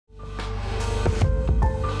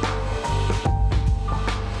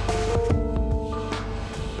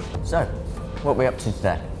So, what are we up to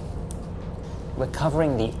today? We're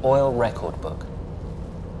covering the oil record book.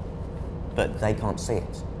 But they can't see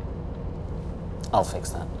it. I'll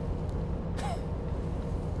fix that.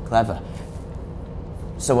 Clever.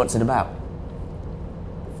 So what's it about?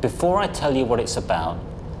 Before I tell you what it's about,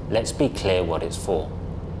 let's be clear what it's for.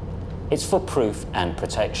 It's for proof and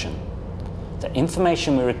protection. The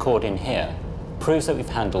information we record in here proves that we've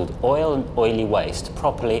handled oil and oily waste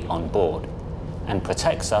properly on board and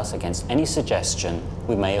protects us against any suggestion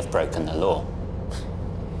we may have broken the law.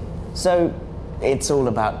 So, it's all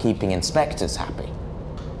about keeping inspectors happy?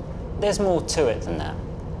 There's more to it than that.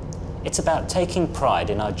 It's about taking pride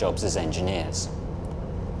in our jobs as engineers,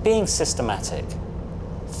 being systematic,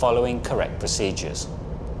 following correct procedures,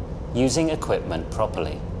 using equipment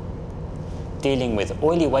properly, dealing with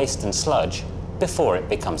oily waste and sludge before it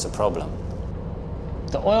becomes a problem.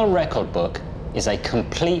 The oil record book is a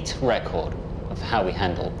complete record of how we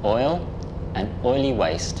handle oil and oily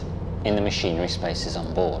waste in the machinery spaces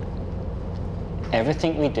on board.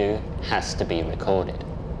 Everything we do has to be recorded.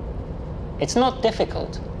 It's not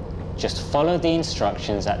difficult. Just follow the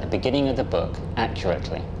instructions at the beginning of the book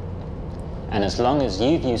accurately. And as long as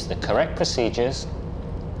you've used the correct procedures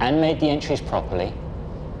and made the entries properly,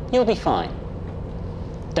 you'll be fine.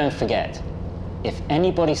 Don't forget, if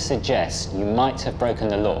anybody suggests you might have broken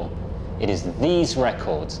the law, it is these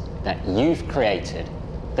records that you've created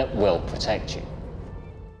that will protect you.